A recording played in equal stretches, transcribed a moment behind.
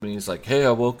And he's like, "Hey,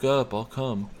 I woke up. I'll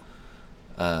come."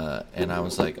 And I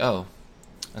was like, "Oh."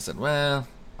 I said, "Well,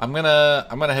 I'm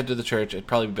gonna head to the church. It'd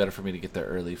probably be better for me to get there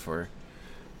early for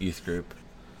youth group."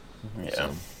 Yeah.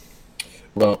 So,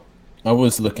 Well, I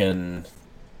was looking.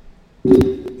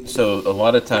 So a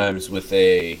lot of times with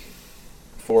a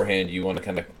forehand, you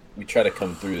try to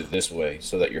come through this way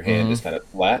so that your hand is kind of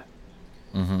flat.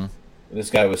 mm-hmm.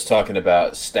 This guy was talking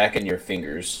about stacking your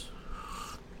fingers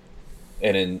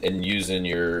and using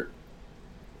your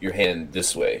hand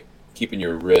this way, keeping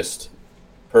your wrist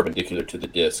perpendicular to the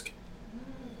disc.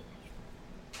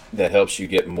 That helps you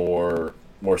get more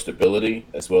stability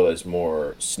as well as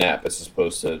more snap as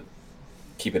opposed to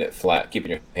keeping it flat,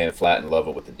 keeping your hand flat and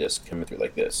level with the disc coming through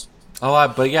like this.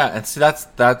 But yeah, and see,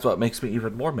 that's what makes me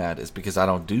even more mad is because I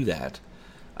don't do that.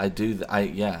 I do.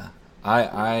 I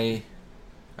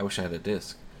wish I had a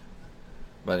disc.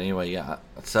 But anyway, yeah.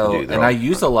 So, Dude, and I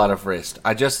use a lot of wrist.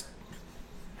 I don't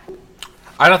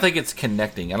think it's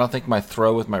connecting. I don't think my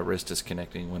throw with my wrist is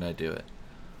connecting when I do it.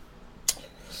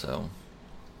 So,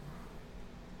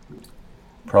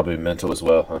 Probably mental as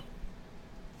well, huh?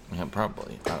 yeah,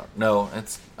 probably. I don't know.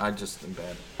 I just am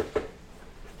bad.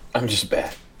 I'm just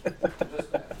bad.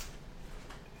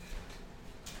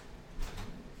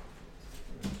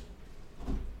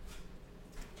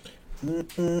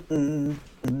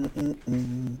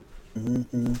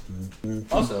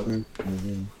 Also,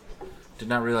 did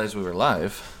not realize we were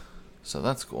live, so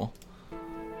that's cool.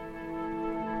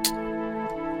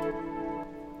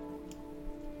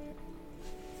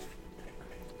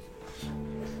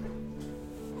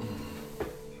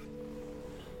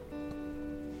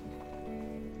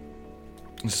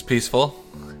 This is peaceful.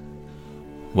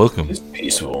 Welcome It's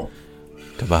peaceful.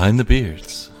 to Behind the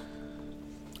Beards,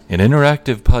 an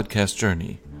interactive podcast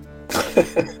journey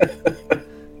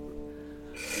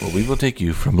where we will take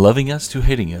you from loving us to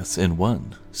hating us in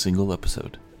one single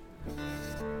episode.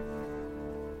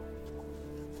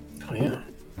 Oh, yeah.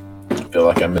 I feel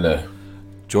like I'm in a...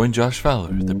 Join Josh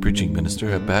Fowler, the preaching minister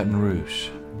at Baton Rouge,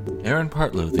 Aaron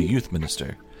Partlow, the youth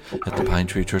minister at the Pine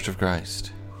Tree Church of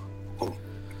Christ,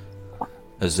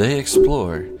 as they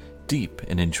explore deep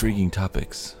and intriguing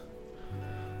topics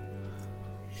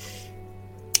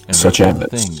and Such all the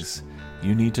habits. things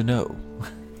you need to know.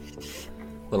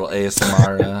 Little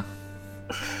ASMR.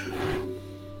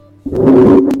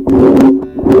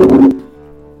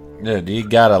 Dude, you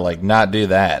gotta not do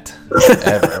that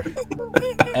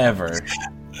ever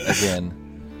again.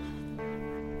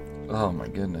 Oh my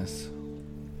goodness.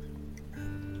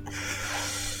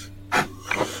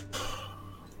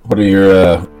 What are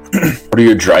your what are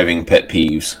your driving pet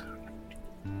peeves?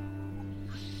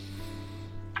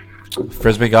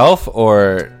 Frisbee golf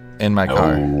or in my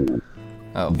car?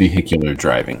 Oh. Vehicular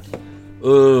driving.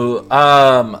 Ooh,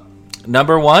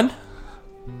 number one,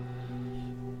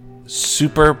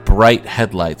 super bright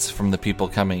headlights from the people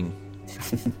coming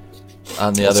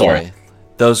on the other way.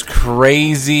 Those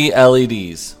crazy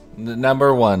LEDs.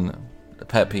 Number one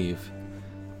pet peeve.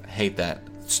 I hate that.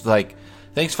 It's like,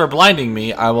 thanks for blinding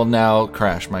me. I will now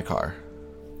crash my car.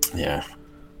 Yeah.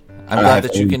 I'm glad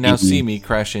that you can now see me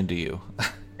crash into you.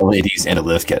 LEDs and a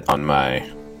lift kit on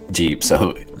my Jeep,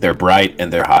 so they're bright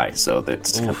and they're high, so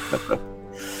that's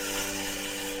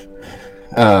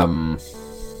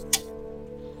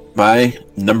my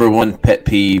number one pet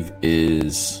peeve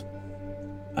is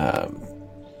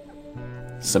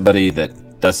somebody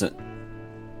that doesn't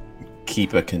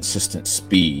keep a consistent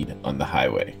speed on the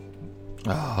highway.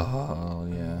 Oh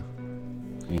yeah.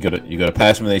 You go to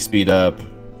pass them, they speed up.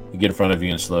 You get in front of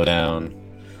you and slow down,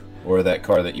 or that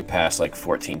car that you pass like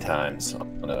 14 times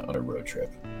on a road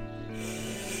trip.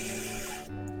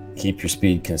 Keep your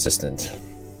speed consistent.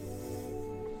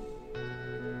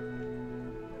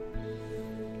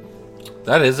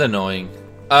 That is annoying.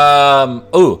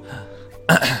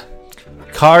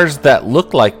 Cars that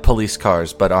look like police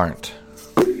cars but aren't.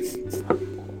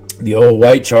 The old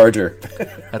white Charger.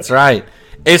 That's right.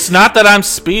 It's not that I'm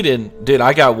speeding. Dude,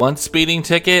 I got one speeding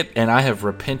ticket and I have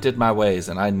repented my ways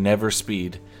and I never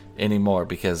speed anymore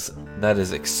because that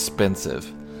is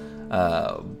expensive.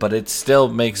 But it still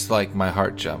makes my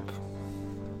heart jump.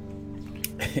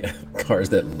 Cars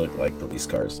that look like police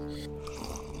cars.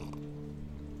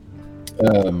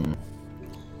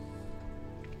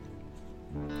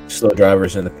 Slow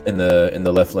drivers in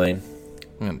the left lane.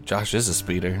 Josh is a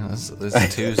speeder.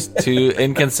 This is too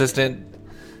inconsistent,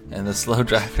 and the slow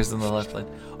drivers in the left lane.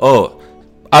 Oh,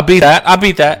 I beat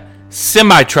that.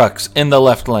 Semi trucks in the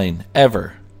left lane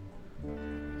ever.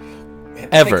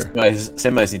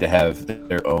 Semis need to have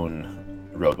their own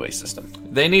roadway system.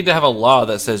 They need to have a law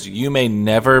that says you may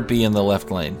never be in the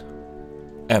left lane,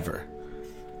 ever.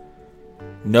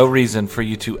 No reason for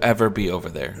you to ever be over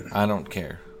there. I don't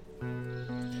care.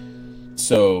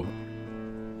 So,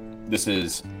 this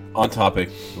is on topic.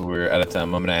 We're out of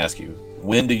time. I'm going to ask you,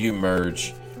 when do you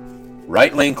merge?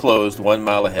 Right lane closed, 1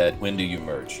 mile ahead. When do you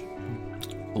merge?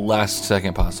 Last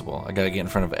second possible. I got to get in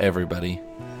front of everybody.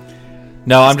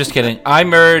 No, I'm just kidding. I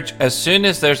merge as soon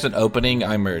as there's an opening.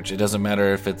 I merge. It doesn't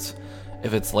matter if it's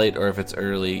late or if it's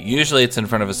early. Usually it's in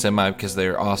front of a semi because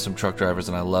they're awesome truck drivers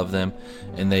and I love them,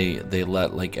 and they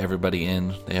let like everybody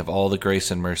in. They have all the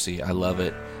grace and mercy. I love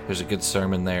it. There's a good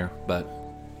sermon there, but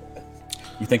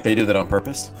you think they do that on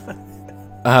purpose?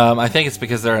 I think it's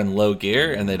because they're in low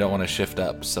gear and they don't want to shift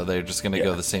up, so they're just going to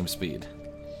go the same speed.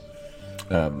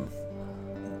 The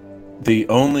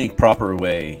only proper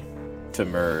way to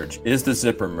merge is the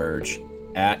zipper merge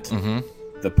at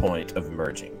the point of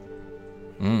merging.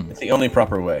 It's the only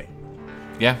proper way.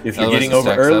 Yeah. If you're getting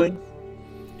over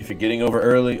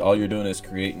early, all you're doing is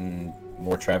creating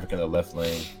more traffic in the left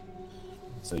lane.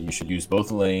 So you should use both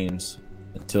lanes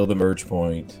until the merge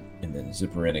point and then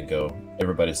zipper in and go.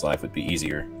 Everybody's life would be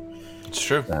easier. It's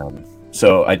true.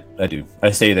 So I do. I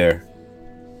stay there.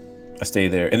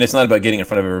 And it's not about getting in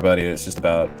front of everybody. It's just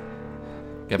about...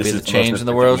 Gotta be the change in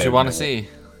the world you want to see.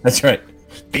 That's right.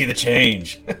 Be the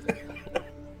change.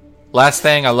 Last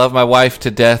thing, I love my wife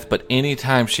to death, but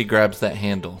anytime she grabs that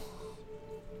handle,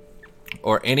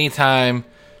 or anytime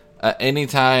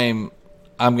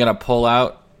I'm gonna pull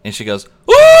out and she goes,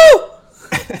 "Woo!"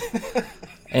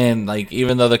 and like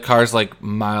even though the car's like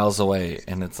miles away,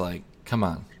 and it's like, come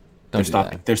on, don't do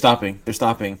that. They're stopping.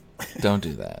 Don't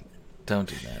do that. Don't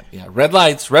do that. Yeah, red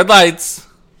lights.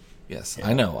 Yes, yeah.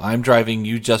 I know. I'm driving.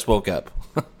 You just woke up.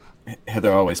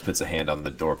 Heather always puts a hand on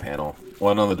the door panel.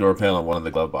 One on the door panel and one on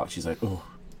the glove box. She's like, ooh.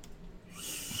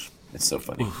 It's so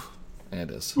funny. Ooh. Yeah,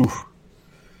 it is. Ooh.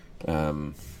 I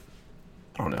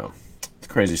don't know. It's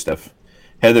crazy stuff.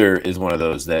 Heather is one of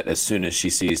those that as soon as she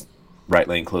sees right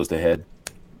lane closed ahead,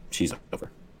 she's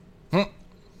over.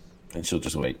 And she'll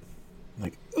just wait.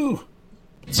 Like, ooh.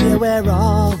 Till we're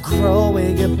all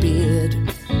growing a beard.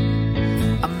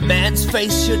 A man's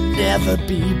face should never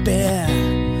be bare.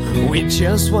 We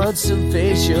just want some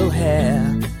facial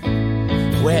hair.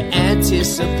 We're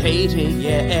anticipating,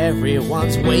 yeah,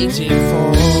 everyone's waiting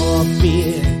for a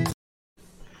beer.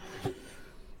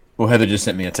 Well, Heather just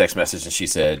sent me a text message and she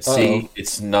said, see,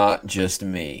 it's not just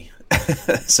me.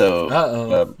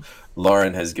 So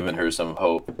Lauren has given her some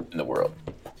hope in the world.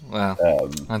 Wow,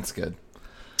 that's good.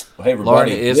 Well, hey, Lauren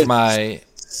is my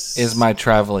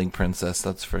traveling princess,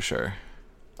 that's for sure.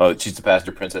 Oh, she's the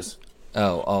pastor princess?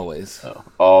 Oh, always. Oh,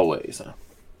 always.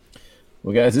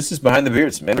 Well, guys, this is Behind the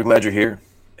Beards. Man, we're glad you're here.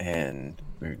 And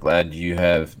we're glad you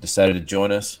have decided to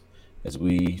join us as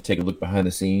we take a look behind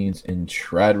the scenes and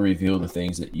try to reveal the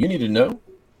things that you need to know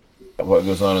about what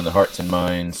goes on in the hearts and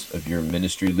minds of your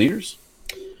ministry leaders.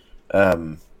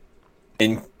 In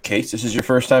case this is your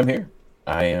first time here,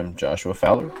 I am Joshua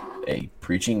Fowler, a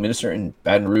preaching minister in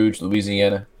Baton Rouge,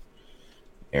 Louisiana.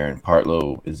 Aaron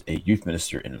Partlow is a youth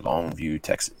minister in Longview,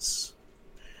 Texas.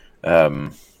 We're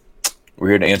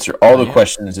here to answer all the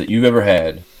questions that you've ever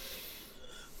had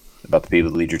about the people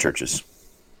that lead your churches.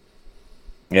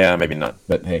 Yeah, maybe not,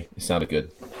 but hey, it sounded good.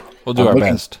 We'll do our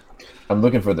best. I'm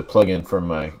looking for the plug-in from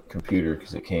my computer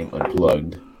because it came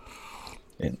unplugged,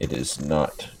 and it is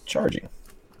not charging.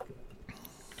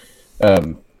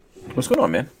 What's going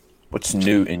on, man? What's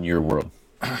new in your world?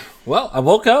 Well, I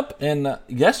woke up and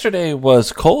yesterday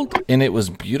was cold and it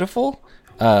was beautiful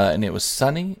and it was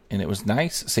sunny and it was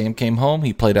nice. Sam came home.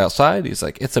 He played outside. He's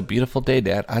like, it's a beautiful day,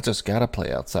 Dad. I just got to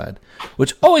play outside,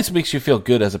 which always makes you feel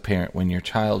good as a parent when your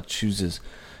child chooses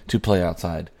to play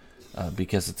outside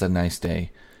because it's a nice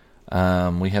day.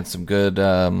 We had some good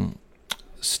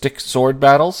stick sword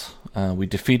battles. We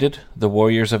defeated the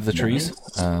warriors of the trees.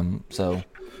 So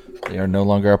they are no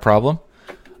longer a problem.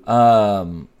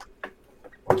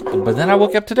 But then I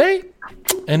woke up today,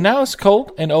 and now it's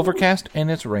cold and overcast, and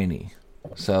it's rainy.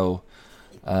 So,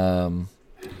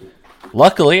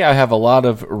 luckily, I have a lot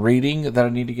of reading that I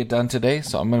need to get done today.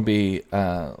 So I'm going to be,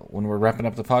 when we're wrapping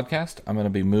up the podcast, I'm going to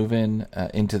be moving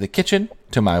into the kitchen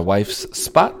to my wife's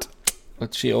spot,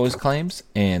 which she always claims.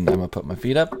 And I'm going to put my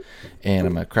feet up, and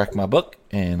I'm going to crack my book,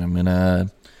 and I'm going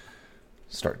to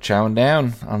start chowing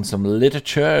down on some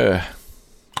literature.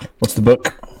 What's the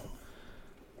book?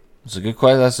 That's a good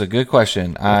question. That's a good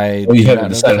question. You haven't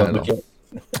decided on the book yet?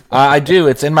 I do.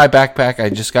 It's in my backpack.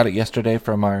 I just got it yesterday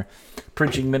from our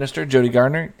preaching minister, Jody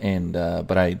Garner, and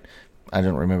but I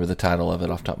don't remember the title of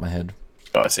it off the top of my head.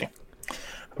 Oh, I see.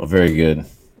 Well, very good.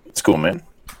 It's cool, man.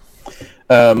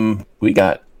 We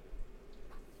got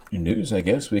news, I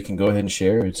guess. We can go ahead and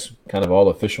share. It's kind of all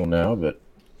official now, but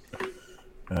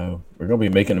we're going to be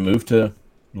making a move to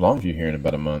Longview here in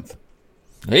about a month.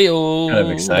 Hey-o. Kind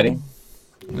of exciting.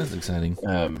 That's exciting.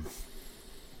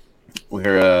 We've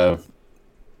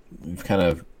kind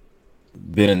of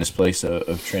been in this place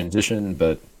of transition,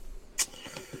 but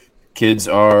kids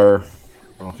are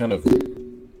kind of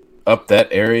up that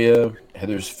area.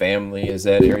 Heather's family is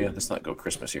that area. Let's not go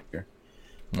Christmas here.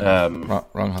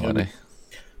 Wrong holiday.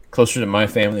 Closer to my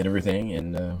family and everything,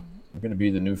 and we're going to be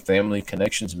the new family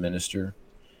connections minister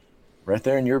right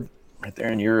there in your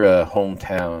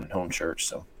hometown, home church.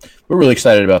 So we're really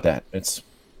excited about that. It's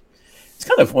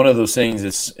kind of one of those things.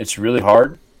 It's really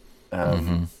hard.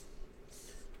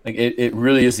 Like it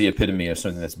really is the epitome of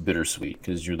something that's bittersweet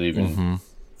because you're leaving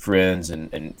friends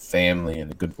and family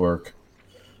and good work.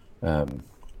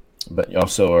 But you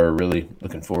also are really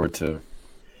looking forward to.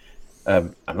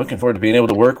 I'm looking forward to being able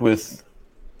to work with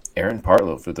Aaron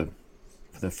Partlow for the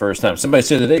first time. Somebody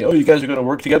said today, "Oh, you guys are going to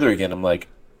work together again." I'm like,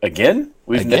 "Again?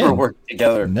 We've never worked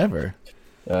together. Never."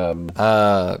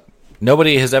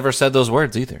 Nobody has ever said those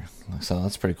words either, so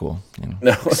that's pretty cool.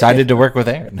 No. Excited to work with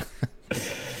Aaron.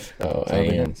 I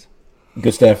am.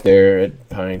 Good staff there at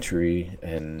Pine Tree,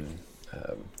 and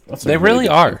they really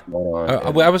are.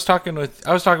 I was talking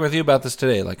with you about this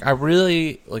today. Like, I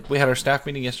really we had our staff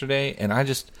meeting yesterday, and I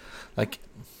just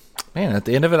man, at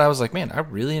the end of it, I was like, man, I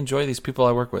really enjoy these people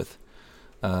I work with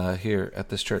here at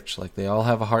this church. Like, they all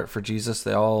have a heart for Jesus.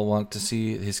 They all want to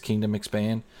see His kingdom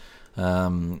expand,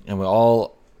 and we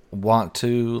all want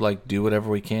to do whatever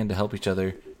we can to help each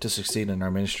other to succeed in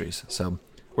our ministries. So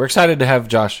we're excited to have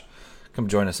Josh come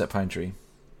join us at Pine Tree.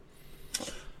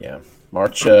 Yeah,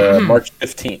 March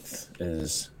 15th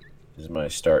is my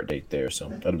start date there, so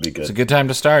that'll be good. It's a good time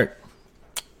to start.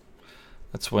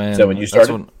 Is that when you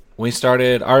started? When we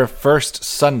started. Our first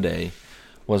Sunday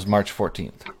was March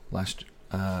 14th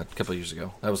a couple of years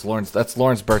ago. That's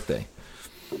Lauren's birthday.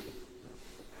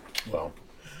 Well,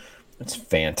 that's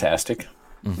fantastic.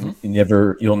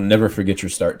 You'll never forget your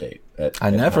start date. I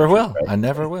never will. Right? I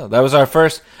never will. That was our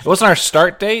first. It wasn't our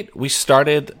start date. We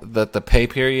started the pay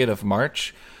period of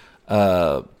March,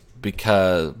 but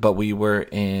we were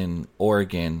in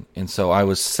Oregon, and so I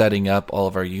was setting up all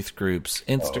of our youth groups,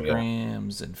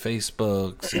 Instagrams and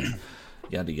Facebooks and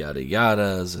yada yada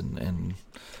yadas, and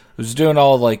was doing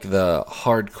all the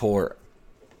hardcore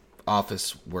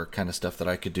office work kind of stuff that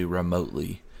I could do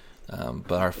remotely.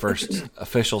 But our first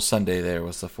official Sunday there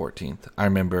was the 14th. I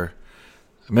remember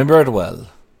it well.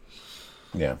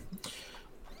 Yeah.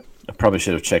 I probably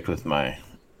should have checked with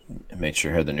made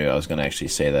sure Heather knew I was going to actually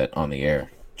say that on the air,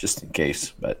 just in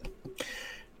case. But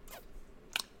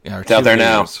yeah, it's out there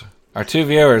now. Our two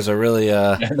viewers are really...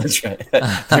 That's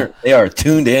right. They are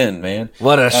tuned in, man.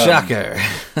 What a shocker.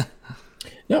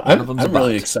 No, I'm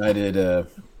really excited.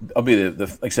 I'll be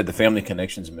like I said, the family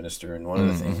connections minister, and one of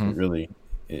the things that really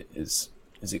is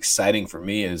exciting for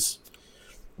me is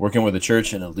working with a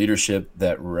church and a leadership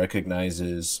that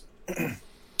recognizes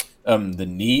the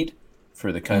need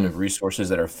for the kind of resources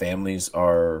that our families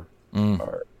are in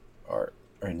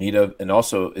need of, and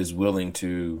also is willing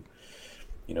to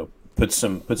put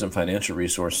some financial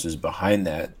resources behind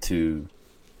that to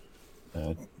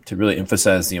really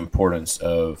emphasize the importance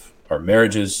of our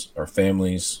marriages, our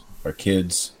families, our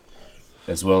kids,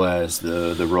 as well as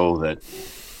the role that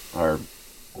our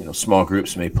small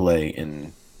groups may play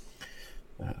in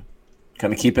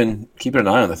kind of keeping an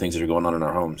eye on the things that are going on in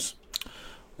our homes.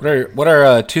 What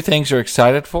are two things you're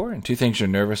excited for and two things you're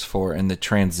nervous for in the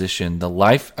transition? The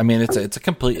life, I mean, it's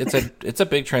a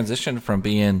big transition from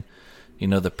being,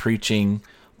 the preaching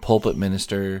pulpit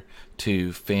minister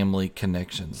to family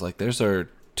connections. Like, those are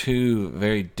two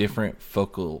very different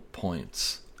focal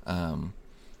points.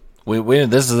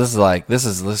 This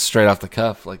is straight off the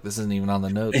cuff. Like, this isn't even on the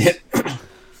notes.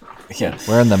 Yeah,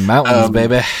 we're in the mountains,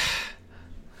 baby.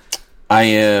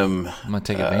 I'm gonna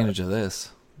take advantage of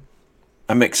this.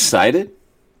 I'm excited.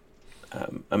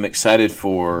 I'm excited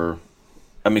for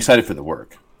the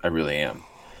work. I really am.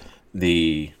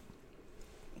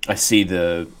 I see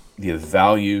the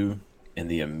value and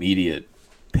the immediate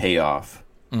payoff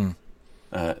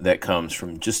that comes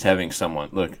from just having someone.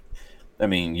 Look, I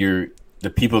mean, the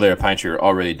people there at Pine Tree are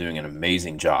already doing an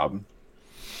amazing job.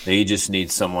 They just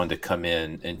need someone to come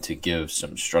in and to give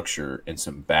some structure and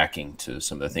some backing to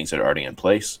some of the things that are already in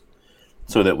place,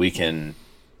 so that we can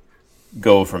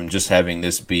go from just having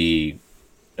this be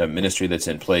a ministry that's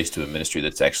in place to a ministry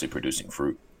that's actually producing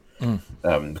fruit.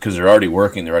 Because they're already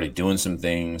working, they're already doing some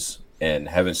things, and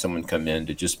having someone come in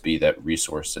to just be that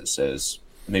resource that says,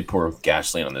 let me pour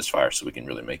gasoline on this fire so we can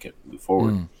really make it move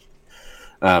forward.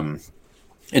 And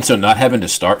so not having to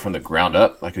start from the ground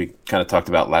up, like we kind of talked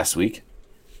about last week,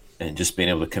 and just being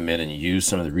able to come in and use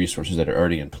some of the resources that are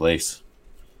already in place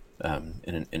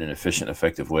in an efficient,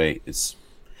 effective way. It's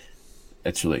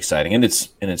really exciting, and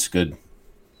it's good,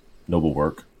 noble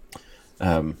work.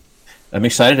 I'm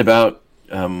excited about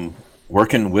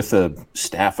working with a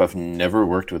staff. I've never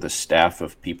worked with a staff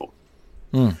of people.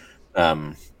 In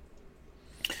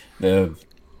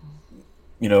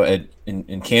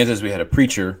Kansas, we had a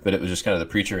preacher, but it was just kind of the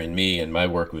preacher and me, and my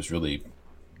work was really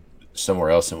somewhere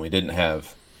else, and we didn't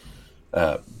have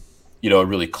a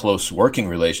really close working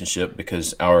relationship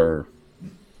because the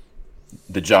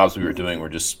jobs we were doing were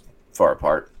just far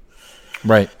apart.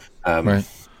 Right.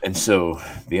 And so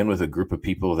being with a group of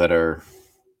people that are,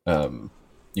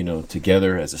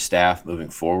 together as a staff moving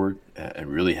forward and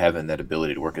really having that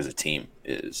ability to work as a team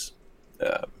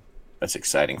that's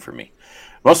exciting for me.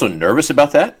 I'm also nervous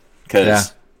about that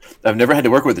because I've never had to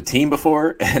work with a team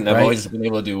before, and I've always been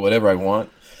able to do whatever I want,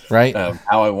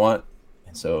 how I want.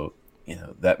 And so,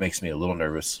 that makes me a little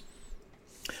nervous.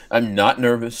 I'm not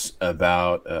nervous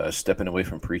about stepping away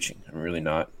from preaching. I'm really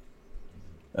not.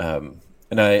 And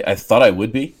I thought I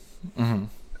would be. Mm-hmm.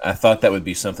 I thought that would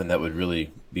be something that would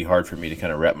really be hard for me to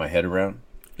kind of wrap my head around.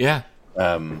 Yeah.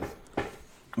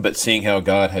 But seeing how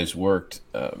God has worked,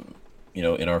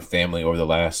 in our family over the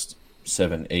last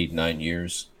 7, 8, 9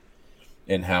 years,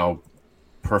 and how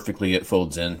perfectly it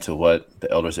folds into what the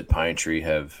elders at Pine Tree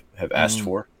have asked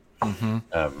for,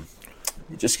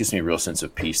 it just gives me a real sense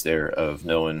of peace there of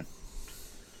knowing.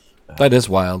 That is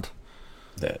wild.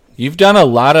 That you've done a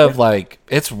lot of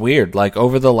it's weird.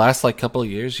 Over the last couple of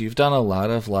years, you've done a lot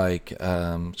of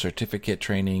certificate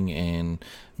training and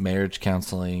marriage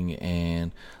counseling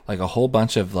and a whole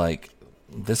bunch of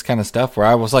this kind of stuff where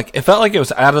I was it felt like it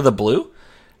was out of the blue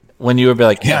when you would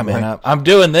be yeah, man, right. I'm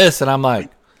doing this, and I'm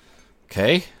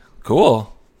okay,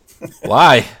 cool.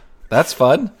 Why? That's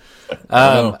fun.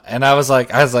 And I was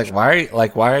why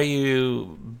are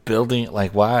you building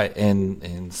why?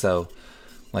 And so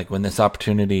when this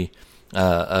opportunity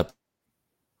it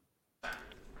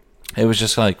was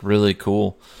just really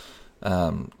cool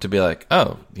to be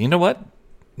oh, you know what?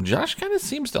 Josh kind of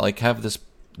seems to have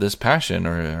this passion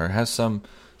or has some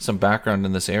background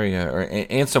in this area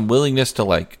and some willingness to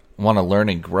want to learn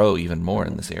and grow even more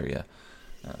in this area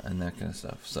and that kind of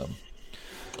stuff. So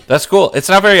that's cool. It's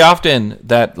not very often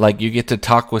that you get to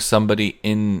talk with somebody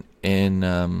in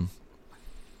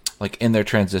their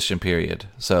transition period.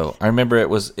 So I remember it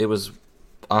was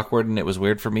awkward and it was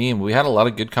weird for me, and we had a lot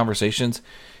of good conversations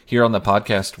here on the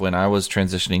podcast when I was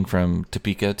transitioning from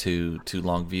Topeka to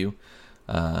Longview.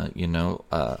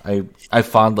 I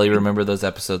fondly remember those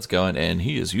episodes going, and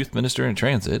he is youth minister in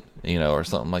transit, or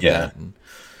something like that. And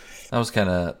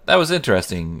that was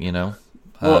interesting,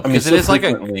 because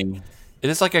it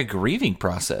is a grieving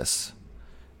process.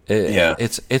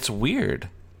 It's weird.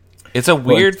 It's a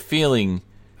weird feeling.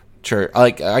 Church,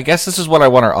 I guess this is what I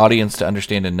want our audience to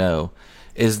understand and know,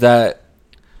 is that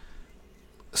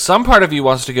some part of you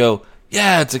wants to go,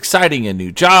 yeah, it's exciting, a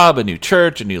new job, a new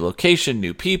church, a new location,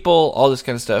 new people, all this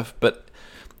kind of stuff. But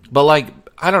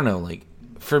I don't know,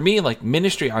 for me,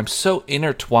 ministry, I'm so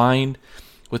intertwined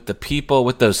with the people,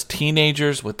 with those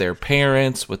teenagers, with their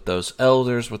parents, with those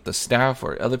elders, with the staff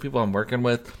or other people I'm working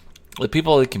with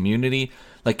people in the community.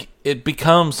 It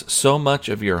becomes so much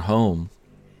of your home.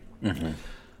 Mm-hmm.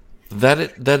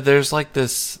 That there's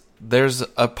there's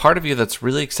a part of you that's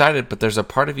really excited, but there's a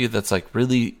part of you that's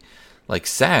really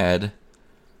sad,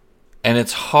 and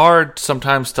it's hard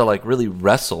sometimes to really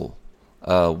wrestle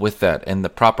with that and the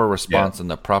proper response and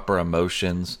the proper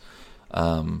emotions,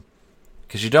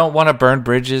 because you don't want to burn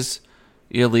bridges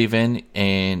you're leaving,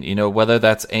 and whether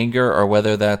that's anger or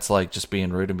whether that's just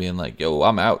being rude and being yo,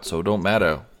 I'm out, so it don't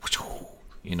matter,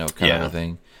 kind of a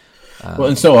thing. Well,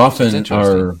 and so often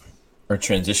our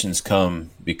transitions come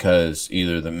because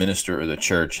either the minister or the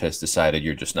church has decided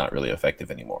you're just not really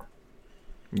effective anymore.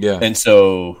 Yeah. And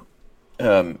so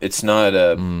it's not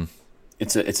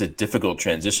it's a difficult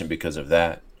transition because of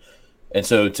that. And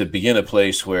so to begin a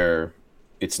place where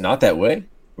it's not that way,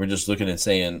 we're just looking and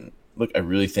saying, look, I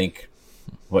really think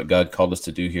what God called us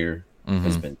to do here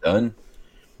has been done.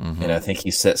 Mm-hmm. And I think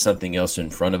he set something else in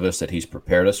front of us that he's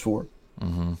prepared us for.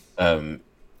 Mm-hmm.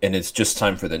 And it's just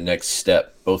time for the next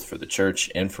step, both for the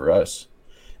church and for us.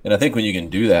 And I think when you can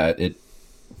do that,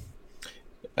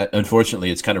 unfortunately,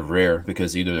 it's kind of rare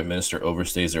because either the minister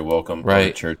overstays their welcome or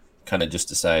the church kind of just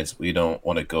decides we don't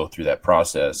want to go through that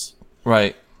process.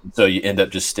 Right. So you end up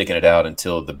just sticking it out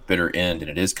until the bitter end, and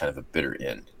it is kind of a bitter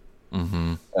end.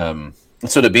 Mm-hmm.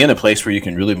 So to be in a place where you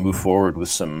can really move forward with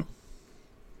some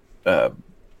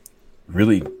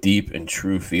really deep and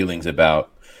true feelings about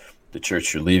the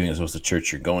church you're leaving as well as the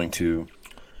church you're going to,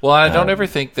 Well, I don't ever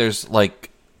think there's like,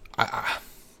 I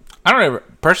don't ever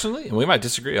personally, and we might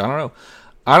disagree. I don't know.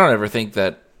 I don't ever think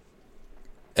that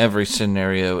every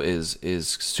scenario is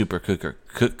super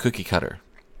cookie cutter.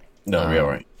 No, you're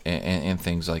right. And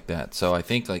things like that. So I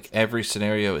think like every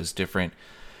scenario is different.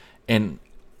 And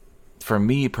for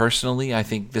me personally, I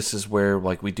think this is where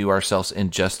like we do ourselves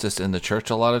injustice in the church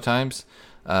a lot of times,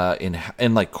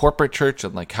 in like corporate church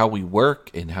and like how we work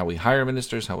and how we hire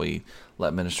ministers, how we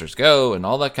let ministers go and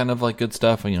all that kind of like good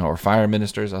stuff, or fire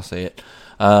ministers, I'll say it.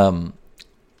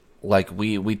 Like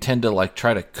we tend to like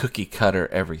try to cookie cutter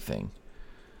everything.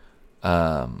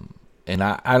 And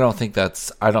I don't think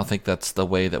that's the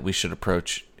way that we should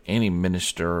approach any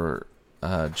minister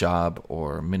job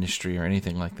or ministry or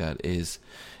anything like that is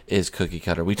cookie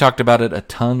cutter. We talked about it a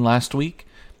ton last week.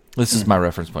 This is my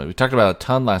reference point. We talked about a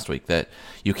ton last week that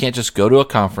you can't just go to a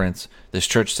conference. This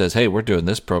church says, hey, we're doing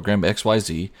this program,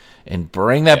 XYZ, and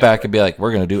bring that back and be like,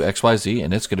 we're going to do XYZ,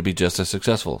 and it's going to be just as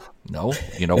successful. No.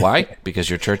 You know why? Because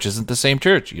your church isn't the same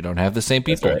church. You don't have the same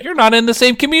people. Right. You're not in the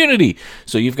same community.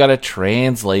 So you've got to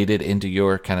translate it into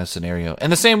your kind of scenario.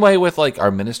 And the same way with like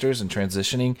our ministers and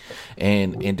transitioning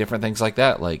and different things like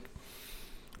that. Like,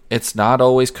 it's not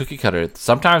always cookie cutter.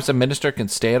 Sometimes a minister can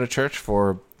stay at a church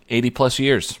for 80 plus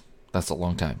years. That's a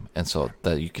long time. And so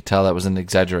that you could tell that was an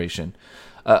exaggeration.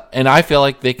 And I feel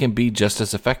like they can be just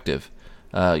as effective,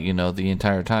 the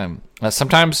entire time.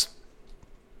 Sometimes,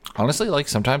 honestly, like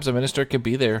sometimes a minister could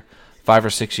be there 5 or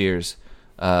 6 years.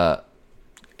 And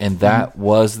that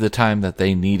was the time that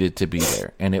they needed to be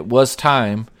there. And it was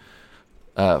time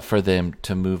for them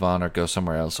to move on or go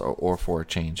somewhere else or for a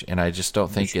change. And I just don't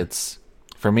think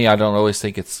for me, I don't always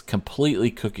think it's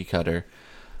completely cookie cutter.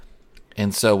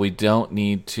 And so we don't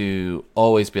need to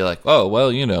always be like, oh,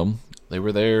 well, they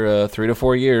were there 3 to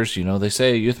 4 years. They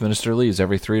say a youth minister leaves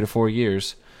every 3 to 4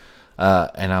 years.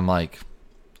 And I'm like,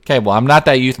 okay, well, I'm not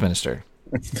that youth minister.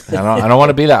 I don't want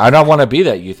to be that. I don't want to be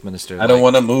that youth minister. I don't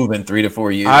want to move in 3 to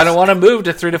 4 years. I don't want to move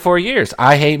to 3 to 4 years.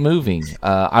 I hate moving.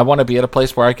 I want to be at a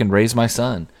place where I can raise my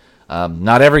son.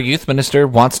 Not every youth minister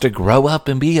wants to grow up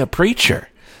and be a preacher.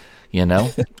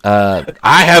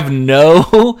 I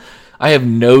have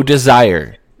no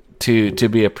desire to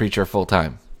be a preacher full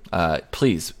time.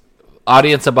 Please,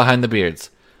 audience of Behind the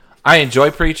Beards, I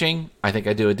enjoy preaching. I think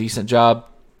I do a decent job.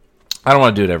 I don't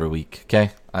want to do it every week.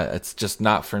 Okay, it's just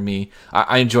not for me.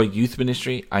 I enjoy youth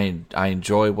ministry. I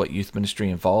enjoy what youth ministry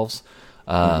involves.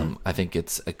 I think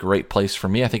it's a great place for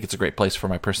me. I think it's a great place for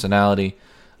my personality,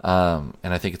 and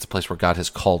I think it's a place where God has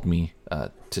called me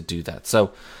to do that.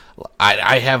 So.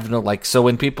 I have no so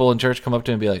when people in church come up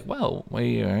to me and be like, well, are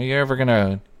you ever going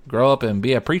to grow up and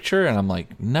be a preacher? And I'm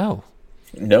like, no.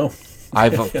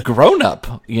 I've grown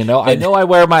up, I know I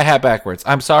wear my hat backwards.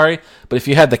 I'm sorry, but if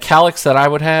you had the calyx that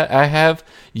I have,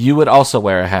 you would also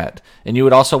wear a hat. And you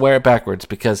would also wear it backwards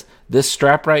because this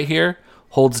strap right here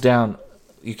holds down,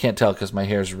 you can't tell because my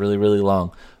hair is really, really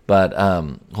long, but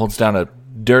holds down a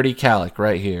dirty calyx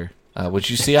right here, which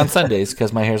you see on Sundays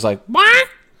because my hair's like, what?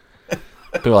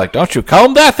 People are like, don't you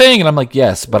comb that thing? And I'm like,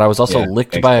 yes, but I was also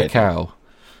licked by a cow.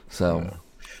 So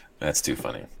that's too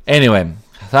funny. Anyway,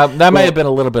 that may have been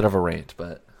a little bit of a rant,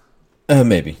 but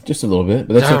maybe just a little bit,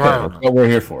 but that's okay. That's what we're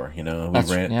here for. We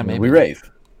rant, we rave.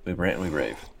 We rant and we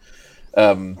rave.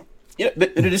 But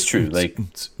it is true. Like,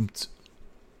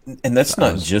 and that's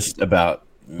not just about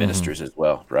ministers as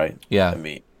well, right? Yeah. I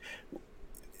mean,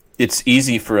 it's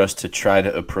easy for us to try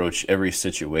to approach every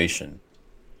situation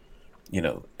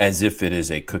as if it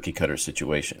is a cookie cutter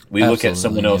situation. We look at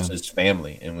someone else's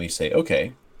family and we say,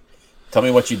 okay, tell me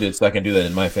what you did so I can do that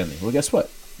in my family. Well, guess what?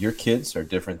 Your kids are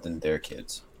different than their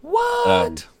kids.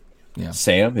 What?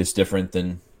 Sam is different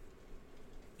than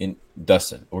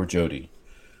Dustin or Jody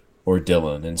or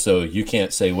Dylan. And so you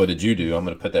can't say, what did you do? I'm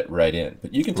going to put that right in.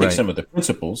 But you can take some of the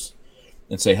principles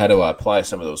and say, how do I apply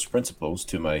some of those principles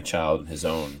to my child and his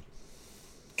own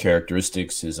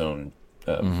characteristics, his own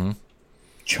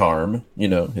charm,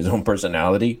 his own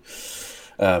personality.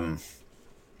 And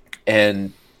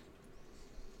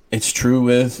it's true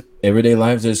with everyday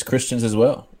lives as Christians as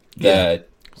well. That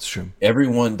it's true.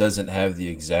 Everyone doesn't have the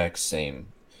exact same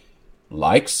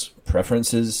likes,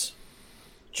 preferences,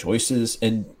 choices,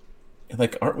 and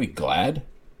aren't we glad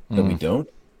that we don't?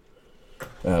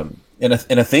 And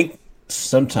I think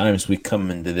sometimes we come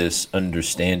into this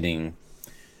understanding,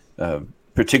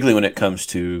 particularly when it comes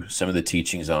to some of the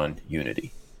teachings on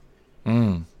unity.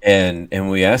 And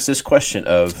we ask this question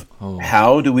of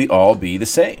how do we all be the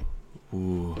same?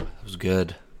 Ooh, that was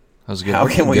good. How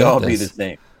can we all be the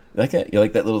same? You like that? You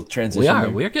like that little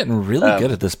transition? We are getting really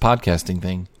good at this podcasting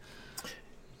thing.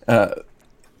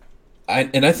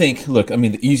 I think, look, I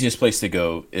mean, the easiest place to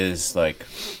go is like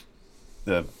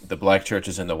the black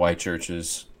churches and the white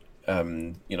churches.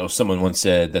 Someone once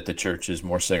said that the church is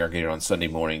more segregated on Sunday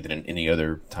morning than in any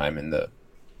other time in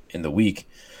the week.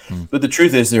 But the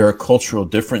truth is, there are cultural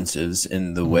differences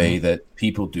in the way that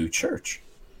people do church.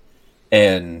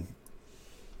 And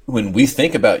when we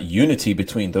think about unity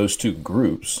between those two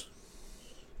groups,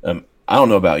 I don't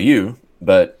know about you,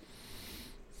 but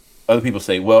other people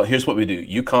say, well, here's what we do.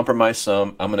 You compromise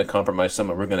some, I'm going to compromise some,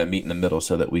 and we're going to meet in the middle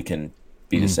so that we can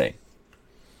be the same.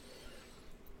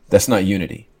 That's not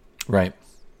unity. Right.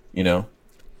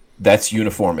 That's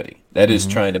uniformity. That is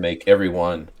trying to make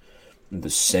everyone the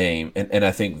same. And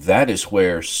I think that is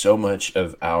where so much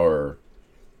of our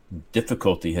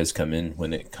difficulty has come in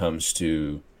when it comes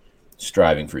to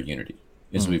striving for unity,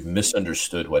 is we've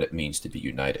misunderstood what it means to be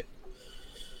united.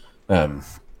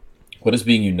 What does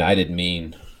being united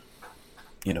mean,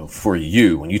 for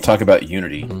you? When you talk about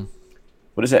unity,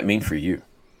 what does that mean for you?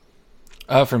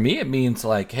 For me, it means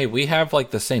like, hey, we have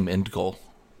like the same end goal,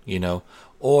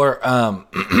 or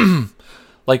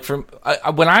like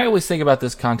when I always think about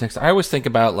this context, I always think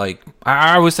about like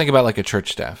a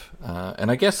church staff,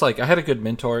 and I guess like I had a good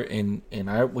mentor, and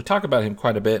we talk about him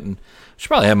quite a bit, and I should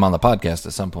probably have him on the podcast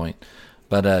at some point.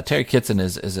 But Terry Kitson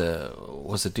is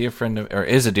a dear friend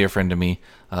to me.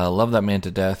 Love that man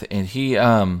to death, and he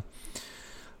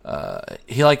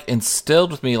like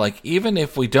instilled with me, like, even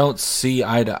if we don't see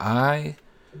eye to eye,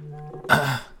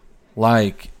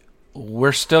 like,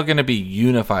 we're still going to be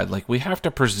unified. Like, we have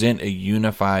to present a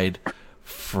unified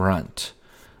front.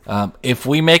 If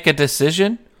we make a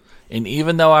decision, and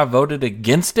even though I voted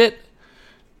against it,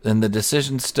 then the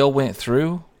decision still went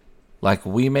through. Like,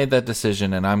 we made that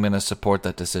decision, and I'm going to support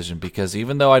that decision, because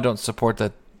even though I don't support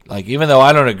that, like, even though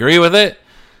I don't agree with it,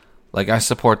 like, I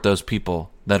support those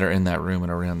people that are in that room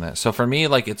and around that. So for me,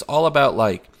 like, it's all about,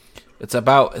 like, it's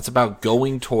about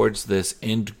going towards this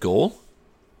end goal,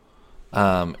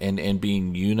 and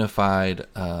being unified,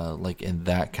 like, in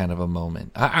that kind of a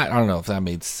moment. I don't know if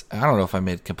I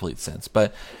made complete sense,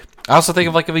 but I also think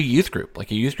of a youth group.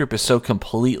 Like, a youth group is so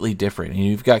completely different, and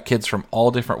you've got kids from all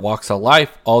different walks of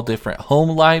life, all different home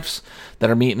lives that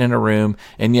are meeting in a room,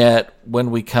 and yet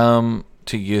when we come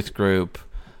to youth group,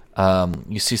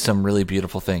 you see some really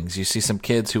beautiful things. You see some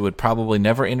kids who would probably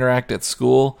never interact at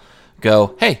school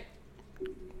go, hey,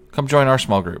 come join our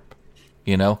small group.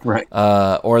 Right.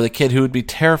 Or the kid who would be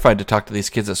terrified to talk to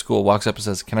these kids at school walks up and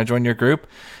says, can I join your group?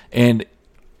 And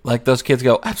like, those kids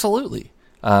go, absolutely.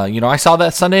 I saw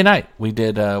that Sunday night. We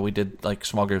did like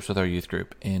small groups with our youth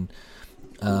group, and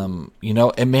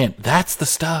and man, that's the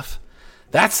stuff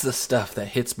that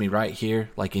hits me right here,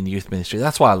 like, in youth ministry.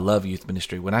 That's why I love youth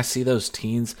ministry. When I see those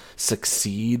teens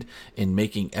succeed in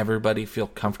making everybody feel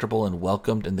comfortable and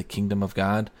welcomed in the kingdom of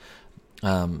God,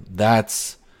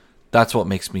 that's what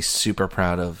makes me super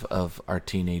proud of our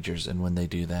teenagers, and when they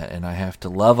do that, and I have to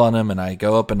love on them, and I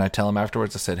go up and I tell them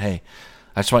afterwards, I said, hey,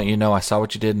 I just want you to know I saw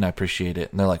what you did and I appreciate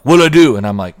it. And they're like, what'd I do? And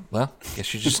I'm like, well, I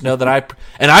guess you just know that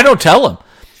and I don't tell them.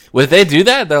 When they do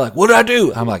that, they're like, what did I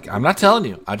do? I'm like, I'm not telling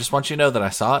you. I just want you to know that I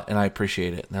saw it and I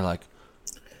appreciate it. And they're like,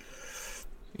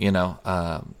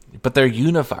 but they're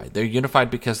unified. They're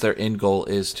unified because their end goal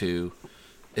is to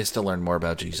learn more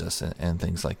about Jesus and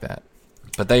things like that.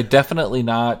 But they definitely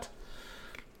not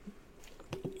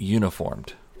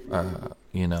uniformed,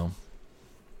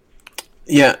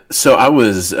 Yeah, so I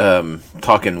was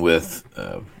talking with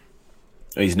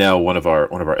he's now one of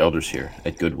our elders here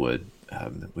at Goodwood.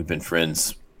 We've been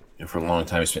friends for a long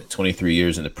time. He spent 23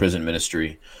 years in the prison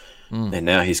ministry, and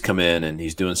now he's come in and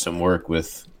he's doing some work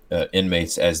with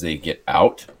inmates as they get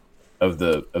out of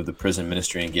the prison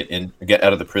ministry and get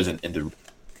out of the prison into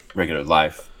regular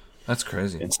life. That's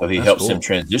crazy. And so he helps them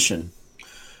transition.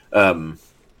 And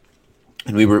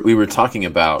we were talking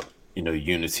about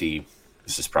unity.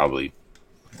 This is probably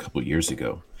a couple of years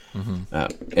ago,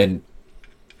 and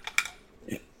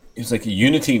it's like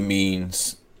unity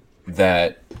means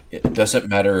that it doesn't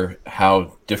matter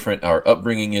how different our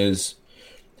upbringing is,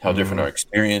 how different our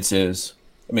experience is.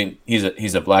 I mean,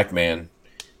 he's a black man.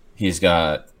 He's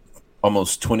got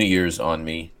almost 20 years on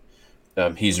me.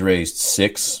 He's raised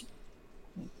 6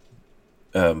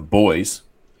 boys,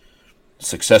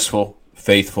 successful,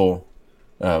 faithful,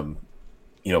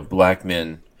 black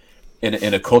men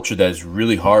in a culture that is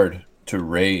really hard to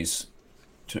raise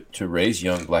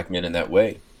young black men in that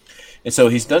way. And so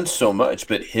he's done so much,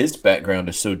 but his background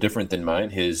is so different than mine.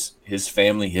 His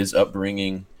family, his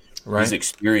upbringing, his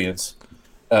experience,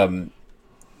 and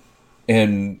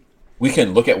we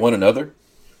can look at one another,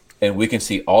 and we can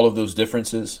see all of those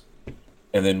differences,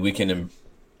 and then we can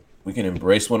we can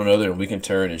embrace one another, and we can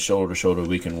turn, and shoulder to shoulder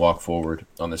we can walk forward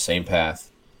on the same path,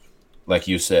 like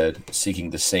you said, seeking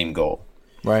the same goal.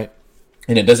 Right.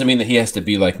 And it doesn't mean that he has to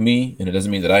be like me, and it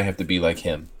doesn't mean that I have to be like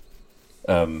him.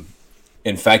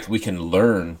 In fact, we can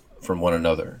learn from one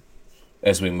another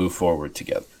as we move forward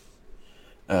together.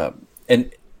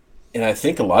 And I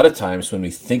think a lot of times when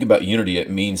we think about unity, it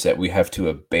means that we have to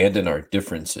abandon our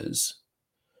differences.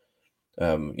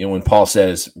 When Paul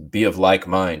says, be of like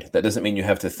mind, that doesn't mean you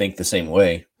have to think the same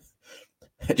way.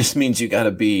 It just means you got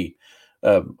to be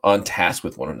on task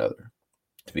with one another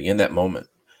to be in that moment.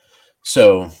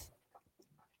 So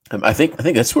I think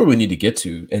that's where we need to get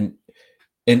to. And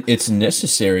it's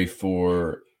necessary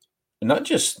for not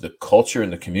just the culture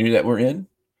and the community that we're in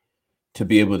to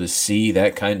be able to see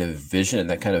that kind of vision and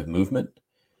that kind of movement.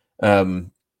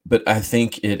 But I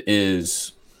think it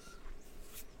is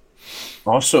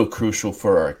also crucial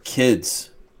for our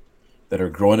kids that are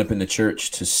growing up in the church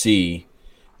to see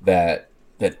that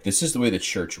this is the way the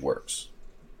church works.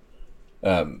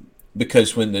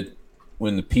 Because when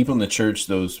the people in the church,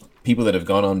 those people that have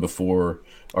gone on before,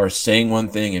 are saying one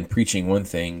thing and preaching one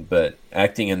thing, but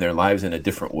acting in their lives in a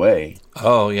different way.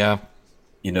 Oh yeah.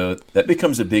 That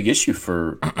becomes a big issue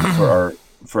for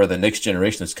the next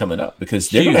generation that's coming up, because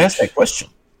they're going to ask that question.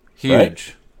 Huge.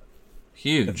 Right?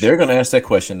 Huge. They're going to ask that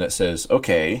question that says,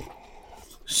 okay,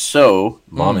 so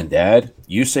mom and dad,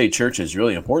 you say church is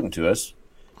really important to us,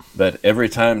 but every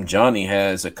time Johnny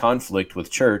has a conflict with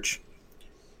church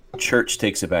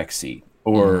takes a back seat.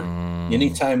 Or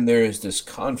anytime there is this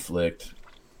conflict,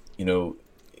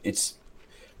 it's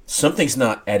something's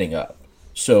not adding up.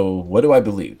 So what do I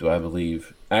believe? Do I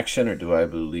believe action, or do I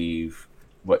believe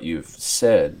what you've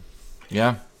said?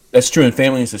 Yeah. That's true in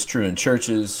families. That's true in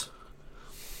churches.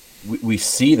 We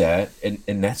see that,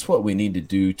 and that's what we need to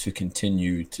do to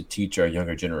continue to teach our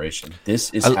younger generation.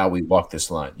 This is how we walk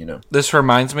this line, This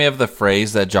reminds me of the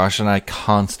phrase that Josh and I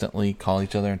constantly call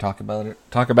each other and talk about.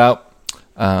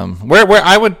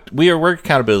 We're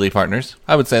accountability partners.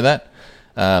 I would say that.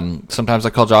 Sometimes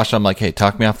I call Josh and I'm like, hey,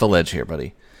 talk me off the ledge here,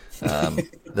 buddy.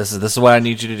 This is what I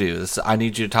need you to do. I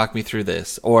need you to talk me through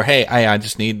this. Or, hey, I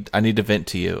need to vent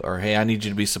to you. Or, hey, I need you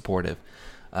to be supportive.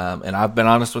 And I've been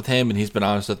honest with him, and he's been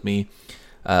honest with me.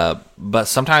 But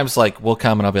sometimes, we'll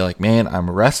come and I'll be like, man, I'm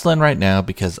wrestling right now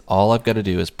because all I've got to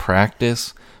do is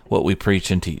practice what we preach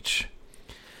and teach.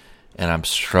 And I'm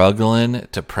struggling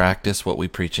to practice what we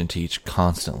preach and teach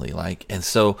constantly. And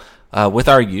so with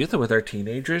our youth and with our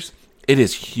teenagers, it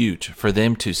is huge for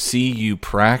them to see you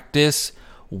practice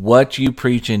what you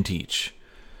preach and teach.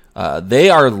 They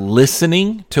are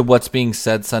listening to what's being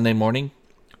said Sunday morning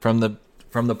from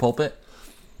the pulpit.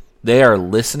 They are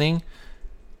listening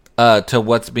to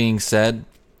what's being said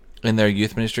in their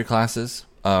youth ministry classes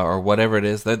or whatever it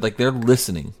is. They're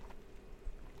listening,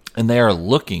 and they are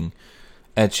looking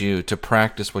at you to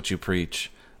practice what you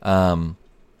preach. You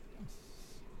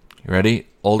ready?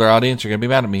 Older audience, you're going to be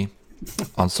mad at me.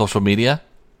 On social media,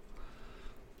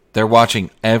 they're watching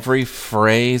every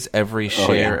phrase, every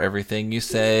share, everything you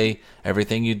say,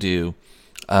 everything you do.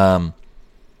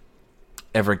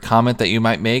 Every comment that you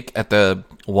might make at the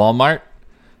Walmart,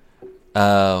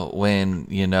 when,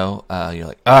 you're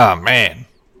like, oh, man,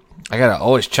 I got to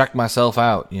always check myself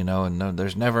out, and no,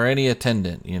 there's never any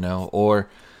attendant, or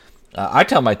I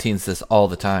tell my teens this all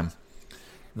the time,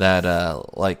 that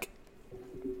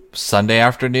Sunday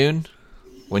afternoon,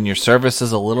 when your service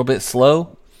is a little bit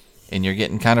slow and you're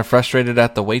getting kind of frustrated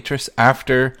at the waitress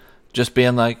after just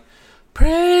being like,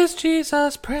 praise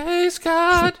Jesus, praise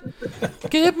God,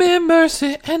 give me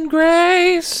mercy and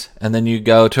grace. And then you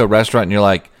go to a restaurant and you're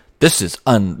like, this is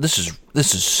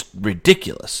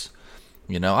ridiculous.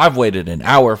 I've waited an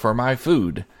hour for my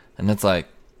food. And it's like,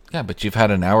 yeah, but you've had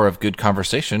an hour of good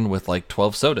conversation with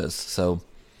 12 sodas. So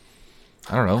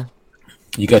I don't know.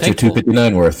 You got your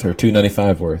 $2.59 worth or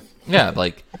 $2.95 worth. Yeah,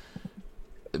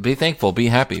 be thankful, be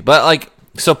happy. But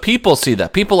so people see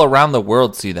that. People around the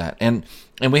world see that. And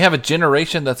we have a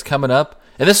generation that's coming up.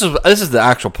 And this is the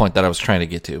actual point that I was trying to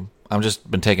get to. I've just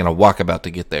been taking a walkabout to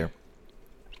get there.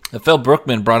 Phil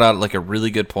Brookman brought out a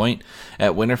really good point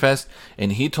at Winterfest,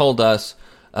 and he told us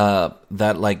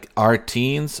that our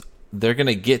teens, they're going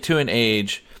to get to an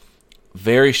age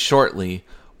very shortly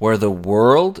where the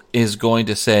world is going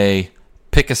to say,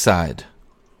 pick a side.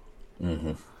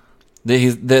 Mm-hmm.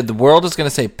 The world is going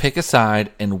to say, pick a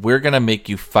side, and we're going to make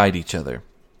you fight each other.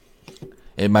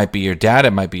 It might be your dad,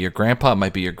 it might be your grandpa, it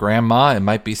might be your grandma, it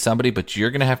might be somebody, but you're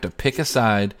going to have to pick a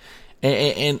side.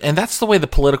 And that's the way the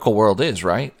political world is,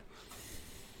 right?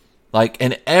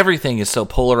 And everything is so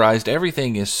polarized,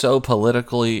 everything is so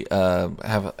politically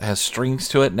has strings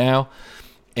to it now.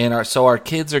 And our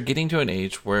kids are getting to an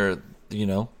age where,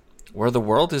 where the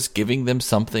world is giving them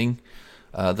something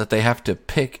that they have to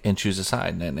pick and choose a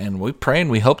side. And we pray and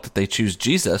we hope that they choose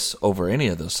Jesus over any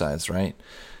of those sides, right?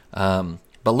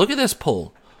 But look at this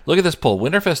poll. Look at this poll.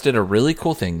 Winterfest did a really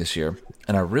cool thing this year,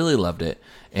 and I really loved it.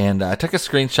 And I took a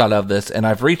screenshot of this, and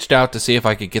I've reached out to see if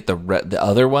I could get the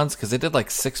other ones, because they did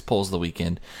like 6 polls the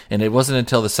weekend. And it wasn't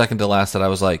until the second to last that I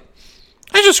was like,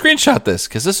 I should screenshot this,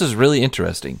 because this is really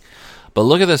interesting. But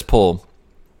look at this poll,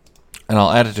 and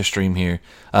I'll add it to stream here.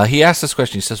 He asked this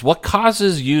question. He says, what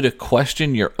causes you to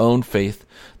question your own faith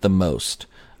the most?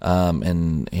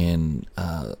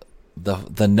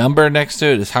 The number next to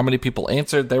it is how many people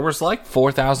answered. There was like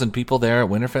 4,000 people there at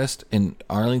Winterfest in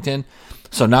Arlington.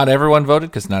 So not everyone voted,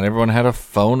 because not everyone had a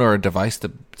phone or a device to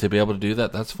be able to do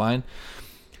that. That's fine.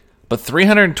 But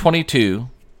 322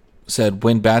 said,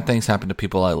 when bad things happen to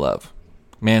people I love.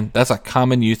 Man, that's a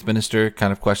common youth minister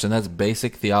kind of question. That's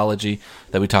basic theology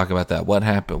that we talk about that. What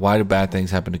happened? Why do bad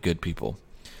things happen to good people?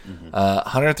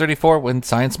 134, when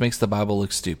science makes the Bible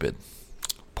look stupid.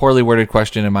 Poorly worded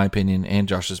question, in my opinion, and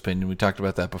Josh's opinion. We talked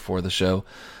about that before the show.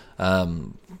 Not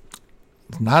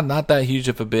that huge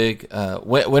of a big.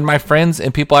 When my friends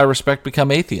and people I respect become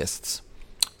atheists,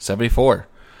 74.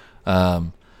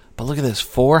 But look at this,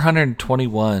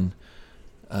 421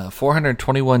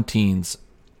 teens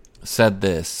said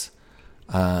this.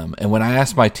 And when I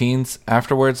asked my teens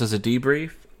afterwards as a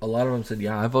debrief, a lot of them said,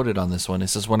 "Yeah, I voted on this one." It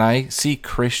says, "When I see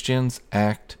Christians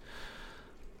act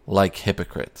like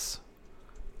hypocrites."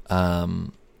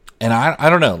 And I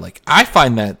don't know, like, I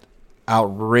find that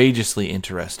outrageously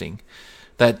interesting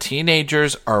that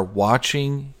teenagers are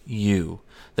watching you.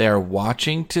 They are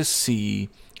watching to see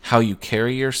how you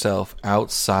carry yourself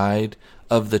outside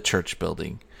of the church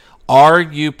building. Are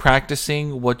you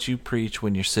practicing what you preach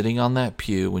when you're sitting on that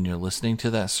pew, when you're listening to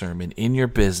that sermon, in your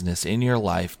business, in your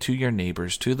life, to your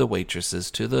neighbors, to the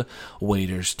waitresses, to the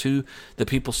waiters, to the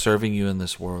people serving you in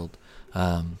this world?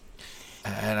 And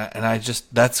I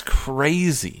just, that's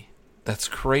crazy. That's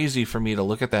crazy for me to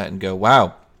look at that and go,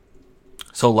 wow.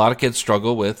 So a lot of kids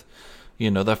struggle with,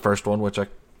 the first one, which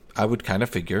I would kind of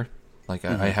figure. Like,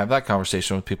 I have that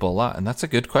conversation with people a lot, and that's a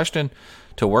good question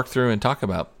to work through and talk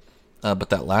about. But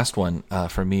that last one,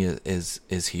 for me, is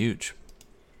huge.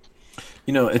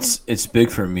 It's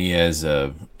big for me as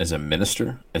a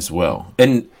minister as well.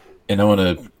 And I want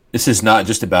to, this is not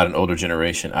just about an older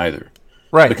generation either.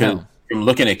 Right. Because from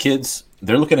looking at kids,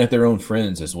 they're looking at their own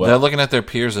friends as well. They're looking at their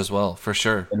peers as well, for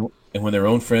sure. And when their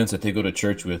own friends that they go to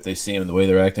church with, they see them the way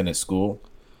they're acting at school,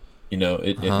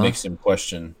 it makes them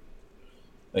question.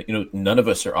 Like, none of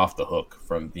us are off the hook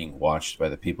from being watched by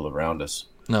the people around us.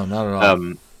 No, not at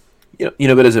all.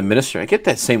 But as a minister, I get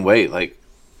that same way. Like,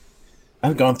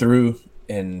 I've gone through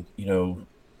and,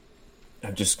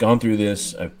 I've just gone through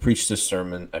this. I've preached this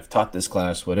sermon. I've taught this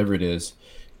class, whatever it is.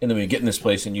 And then we get in this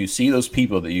place and you see those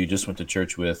people that you just went to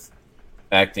church with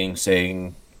acting,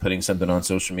 saying, putting something on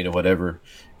social media, whatever.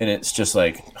 And it's just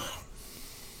like,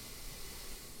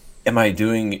 am I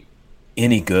doing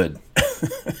any good?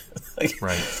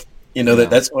 Right.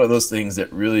 That's one of those things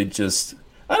that really just,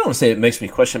 I don't want to say it makes me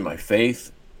question my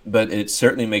faith, but it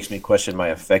certainly makes me question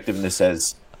my effectiveness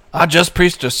as... I just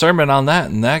preached a sermon on that,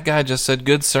 and that guy just said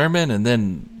good sermon, and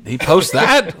then he posts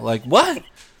that? Like, what?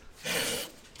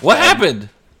 What happened?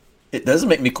 It does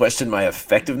make me question my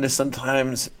effectiveness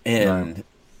sometimes, and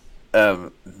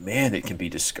man, it can be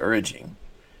discouraging.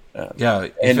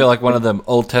 You feel like one of them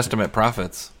Old Testament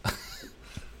prophets.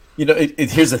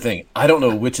 Here's the thing. I don't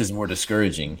know which is more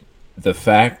discouraging, the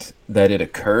fact that it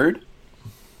occurred,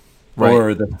 right,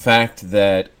 or the fact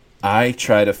that I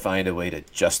try to find a way to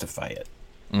justify it.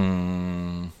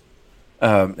 And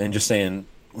just saying,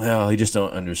 well, you just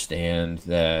don't understand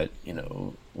that,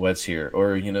 what's here,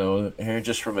 or, they're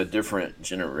just from a different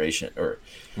generation, or,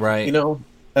 right.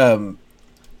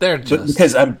 They're just,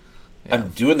 because I'm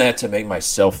doing that to make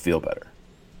myself feel better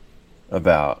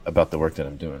about the work that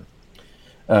I'm doing.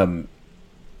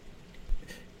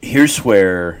 Here's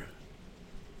where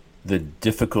the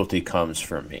difficulty comes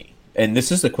for me. And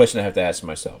this is the question I have to ask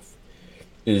myself.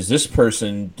 Is this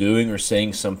person doing or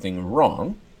saying something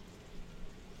wrong,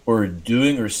 or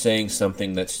doing or saying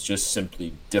something that's just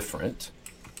simply different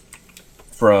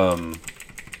from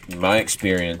my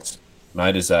experience,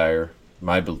 my desire,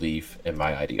 my belief, and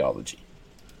my ideology?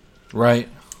 Right.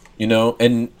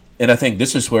 And I think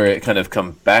this is where it kind of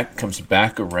comes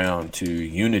back around to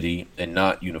unity and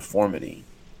not uniformity.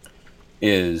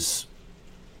 Is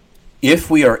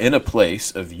if we are in a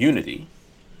place of unity,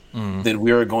 then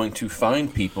we are going to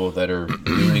find people that are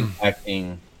doing,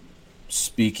 acting,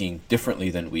 speaking differently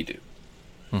than we do.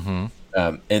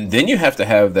 And then you have to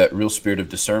have that real spirit of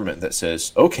discernment that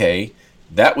says, okay,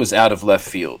 that was out of left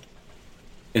field.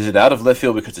 Is it out of left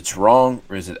field because it's wrong,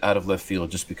 or is it out of left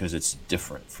field just because it's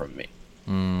different from me?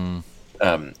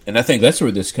 And I think that's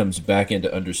where this comes back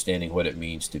into understanding what it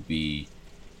means to be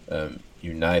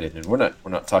united. And we're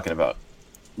not talking about.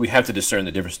 We have to discern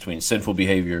the difference between sinful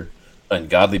behavior,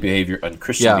 ungodly behavior,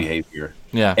 unchristian behavior.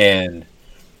 Yeah. And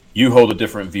you hold a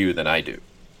different view than I do.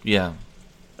 Yeah.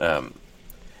 And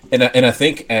I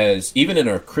think as even in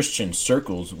our Christian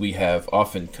circles, we have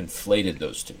often conflated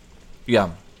those two.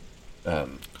 Yeah.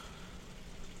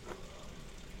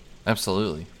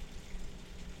 Absolutely.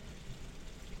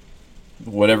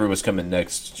 Whatever was coming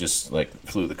next just like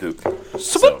flew the coop.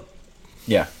 So,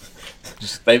 yeah.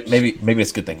 Maybe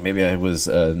it's a good thing. Maybe I was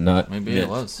not maybe it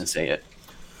was to say it.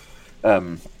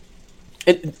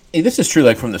 This is true,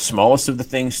 like from the smallest of the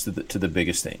things to the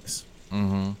biggest things.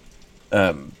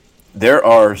 There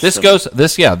are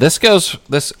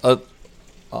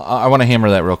I want to hammer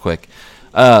that real quick.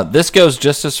 This goes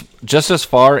just as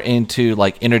far into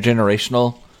like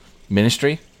intergenerational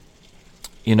ministry.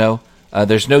 You know,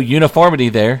 there's no uniformity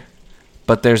there,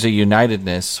 but there's a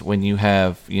unitedness when you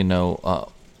have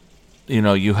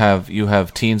you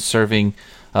have teens serving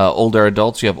older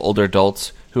adults. You have older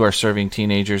adults who are serving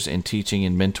teenagers and teaching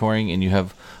and mentoring, and you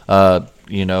have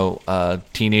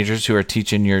teenagers who are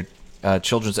teaching your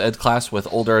children's ed class with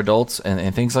older adults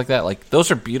and things like that. Like those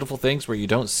are beautiful things where you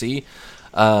don't see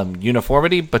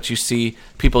uniformity, but you see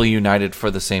people united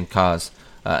for the same cause,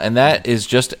 and that is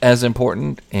just as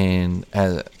important and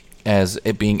as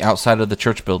it being outside of the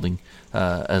church building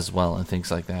as well, and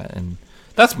things like that. And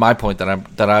that's my point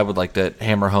that I would like to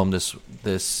hammer home this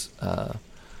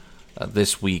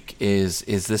week is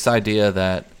this idea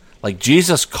that like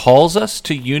Jesus calls us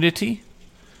to unity,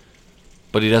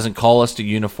 but he doesn't call us to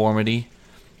uniformity.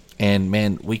 And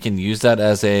man, we can use that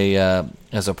as a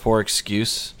poor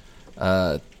excuse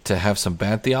to have some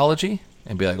bad theology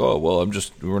and be like, oh well,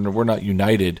 we're not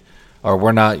united, or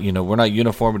we're not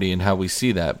uniformity in how we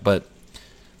see that. But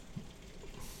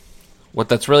what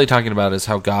that's really talking about is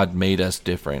how God made us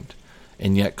different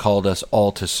and yet called us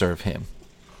all to serve him.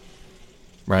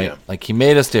 Right? Yeah. Like he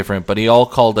made us different, but he all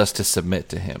called us to submit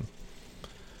to him.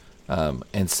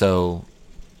 And so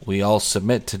we all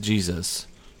submit to Jesus,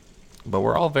 but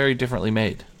we're all very differently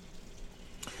made.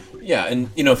 Yeah,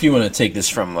 and if you want to take this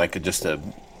from like it's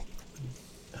going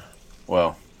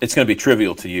to be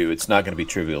trivial to you. It's not going to be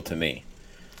trivial to me.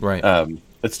 Right.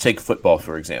 Let's take football,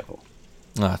 for example.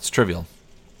 It's trivial.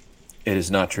 It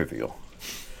is not trivial.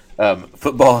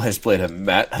 Football has played I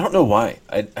don't know why.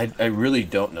 I really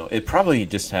don't know. It probably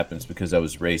just happens because I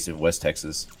was raised in West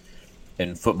Texas,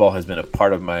 and football has been a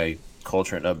part of my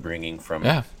culture and upbringing from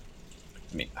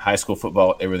high school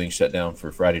football, everything shut down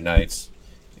for Friday nights.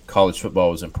 College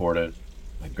football was important.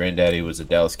 My granddaddy was a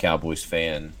Dallas Cowboys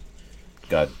fan.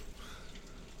 God.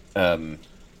 And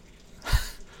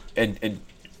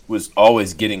was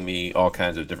always getting me all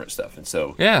kinds of different stuff. And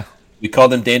so we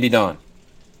called him Dandy Don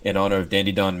in honor of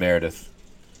Dandy Don Meredith,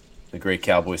 the great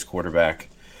Cowboys quarterback.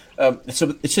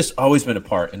 So it's just always been a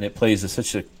part, and it plays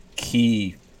such a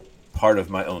key part of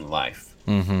my own life.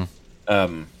 Mm-hmm.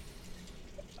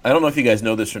 I don't know if you guys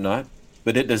know this or not,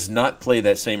 but it does not play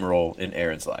that same role in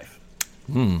Aaron's life.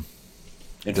 In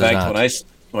fact,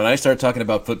 when I start talking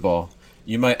about football,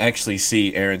 you might actually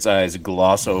see Aaron's eyes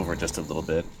gloss over just a little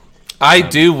bit. I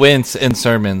do wince in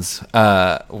sermons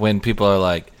when people are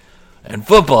like, "in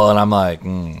football," and I'm like,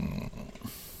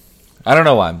 I don't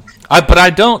know why.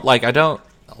 I don't.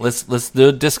 Let's do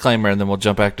a disclaimer, and then we'll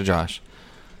jump back to Josh.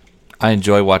 I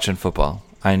enjoy watching football.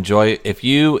 I enjoy if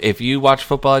you watch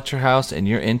football at your house and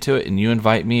you're into it and you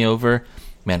invite me over,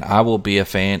 man, I will be a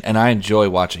fan, and I enjoy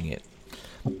watching it.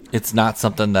 It's not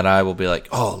something that I will be like,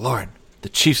 oh Lord, the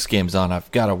Chiefs game's on,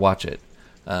 I've got to watch it.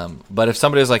 But if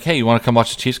somebody's like, hey, you want to come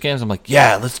watch the Chiefs games? I'm like,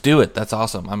 yeah, let's do it. That's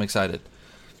awesome. I'm excited.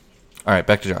 All right,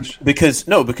 back to Josh. Because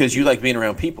you like being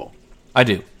around people. I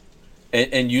do.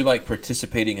 And you like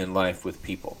participating in life with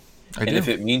people. I do. If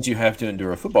it means you have to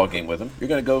endure a football game with them, you're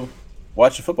going to go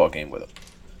watch a football game with them.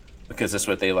 Because that's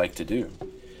what they like to do.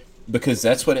 Because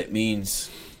that's what it means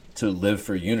to live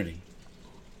for unity.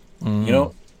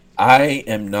 Mm. I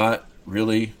am not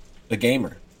really a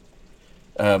gamer.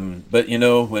 But,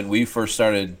 when we first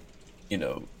started,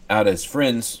 out as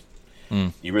friends,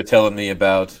 you were telling me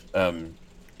about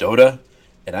Dota.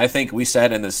 And I think we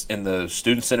sat in the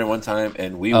student center one time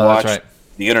and we watched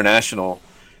the International.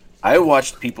 I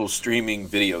watched people streaming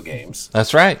video games.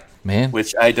 That's right, man.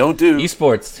 Which I don't do.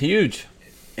 Esports, huge.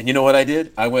 And you know what I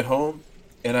did? I went home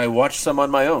and I watched some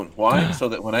on my own. Why? So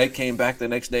that when I came back the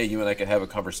next day, you and I could have a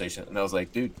conversation. And I was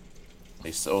like, dude,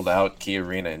 They sold out Key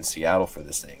Arena in Seattle for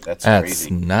this thing. That's That's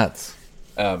crazy. nuts.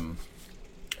 I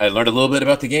learned a little bit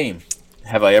about the game.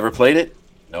 Have I ever played it?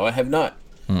 No, I have not.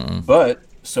 But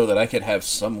so that I could have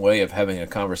some way of having a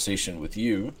conversation with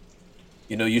you,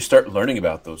 you start learning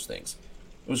about those things.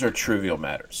 Those are trivial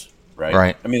matters, right?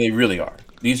 Right. I mean, they really are.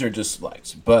 These are just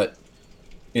slides, but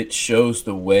it shows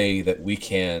the way that we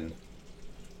can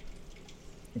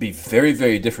be very,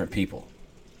 very different people.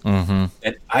 Mm-hmm.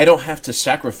 And I don't have to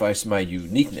sacrifice my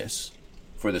uniqueness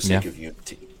for the sake of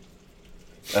unity.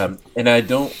 And I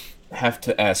don't have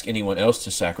to ask anyone else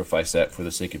to sacrifice that for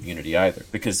the sake of unity either,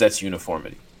 because that's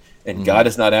uniformity. And God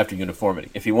is not after uniformity.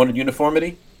 If he wanted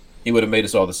uniformity, he would have made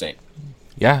us all the same.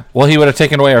 Yeah. Well, he would have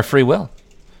taken away our free will.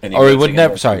 And Or he would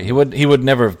never. Sorry, he would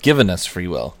never have given us free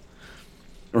will.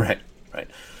 Right.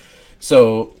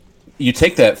 So you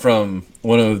take that from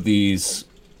one of these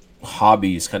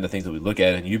hobbies kind of things that we look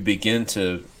at, and you begin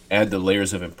to add the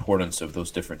layers of importance of those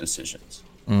different decisions.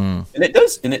 And it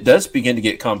does begin to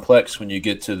get complex when you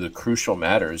get to the crucial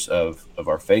matters of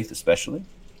our faith, especially.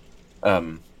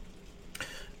 But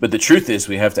the truth is,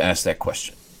 we have to ask that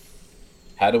question: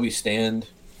 how do we stand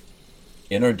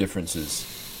in our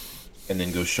differences and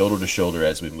then go shoulder to shoulder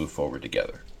as we move forward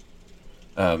together?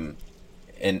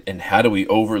 And how do we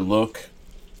overlook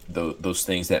those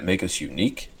things that make us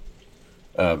unique?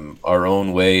 Our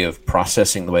own way of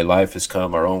processing the way life has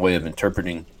come, our own way of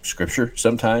interpreting Scripture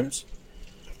sometimes.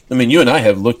 I mean, you and I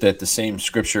have looked at the same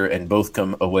Scripture and both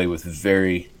come away with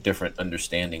very different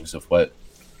understandings of what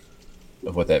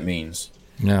that means.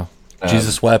 No.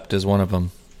 Jesus wept is one of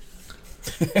them.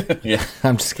 Yeah.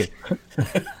 I'm just kidding.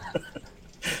 I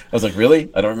was like, really?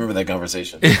 I don't remember that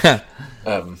conversation. Yeah.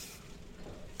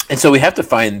 And so we have to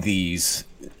find these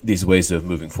ways of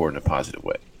moving forward in a positive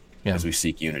way as we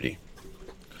seek unity.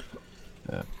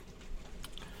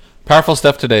 Powerful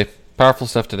stuff today.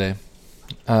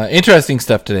 Interesting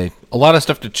stuff today. A lot of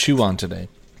stuff to chew on today.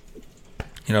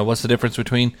 What's the difference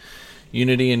between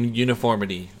unity and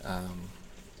uniformity?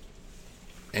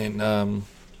 I don't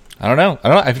know.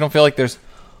 I don't feel like there's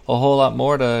a whole lot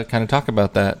more to kind of talk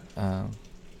about that.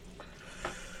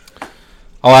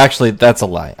 Actually, that's a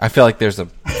lie. I feel like there's a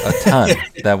ton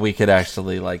that we could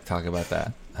actually talk about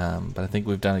that. But I think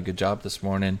we've done a good job this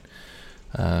morning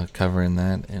covering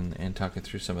that and talking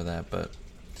through some of that. But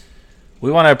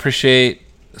we want to appreciate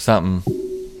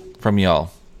something from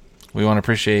y'all. We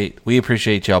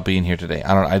appreciate y'all being here today.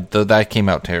 That came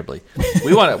out terribly.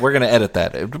 We're gonna edit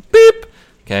that. Beep.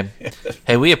 Okay.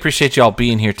 Hey, we appreciate y'all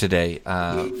being here today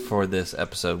for this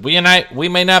episode. We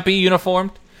may not be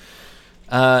uniformed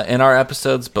in our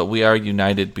episodes, but we are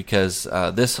united because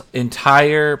this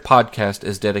entire podcast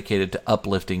is dedicated to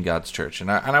uplifting God's church,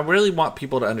 and I really want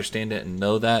people to understand it and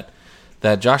know that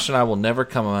Josh and I will never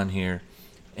come on here,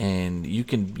 and you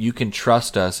can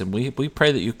trust us, and we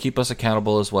pray that you keep us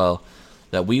accountable as well.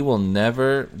 That we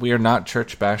are not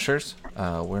church bashers.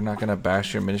 We're not going to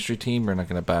bash your ministry team. We're not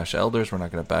going to bash elders. We're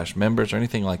not going to bash members or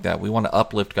anything like that. We want to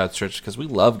uplift God's church because we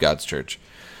love God's church.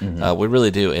 Mm-hmm. We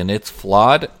really do. And it's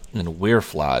flawed, and we're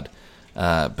flawed.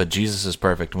 But Jesus is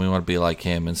perfect, and we want to be like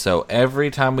him. And so every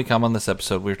time we come on this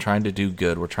episode, we're trying to do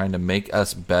good. We're trying to make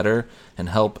us better and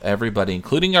help everybody,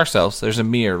 including ourselves. There's a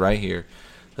mirror right here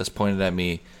that's pointed at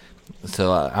me,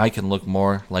 so I can look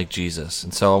more like Jesus.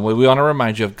 And so we want to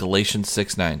remind you of Galatians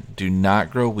 6:9. Do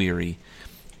not grow weary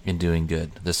in doing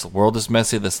good. This world is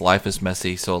messy. This life is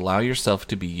messy. So allow yourself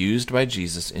to be used by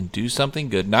Jesus and do something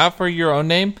good, not for your own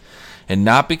name and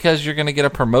not because you're going to get a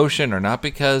promotion or not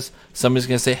because somebody's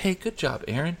going to say, hey, good job,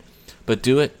 Aaron. But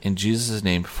do it in Jesus'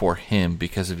 name for him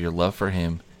because of your love for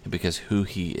him and because who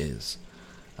he is.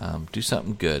 Do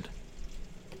something good.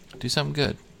 Do something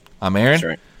good. I'm Aaron. That's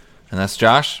right. And that's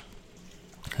Josh.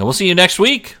 And we'll see you next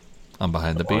week on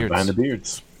Behind the Beards. Behind the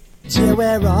Beards. Till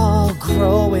we're all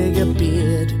growing a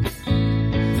beard.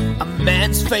 A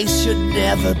man's face should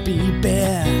never be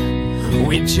bare.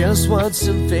 We just want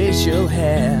some facial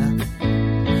hair.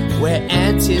 We're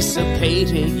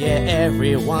anticipating, yeah,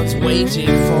 everyone's waiting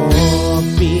for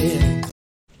a beard.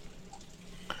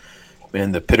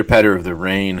 Man, the pitter-patter of the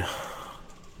rain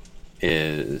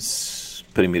is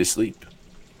putting me to sleep.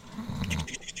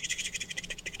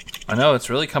 I know, it's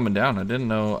really coming down. I don't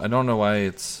know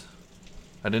why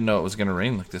I didn't know it was going to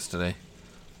rain like this today.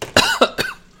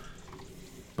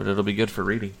 But it'll be good for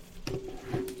reading.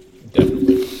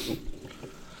 Definitely.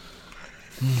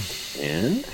 And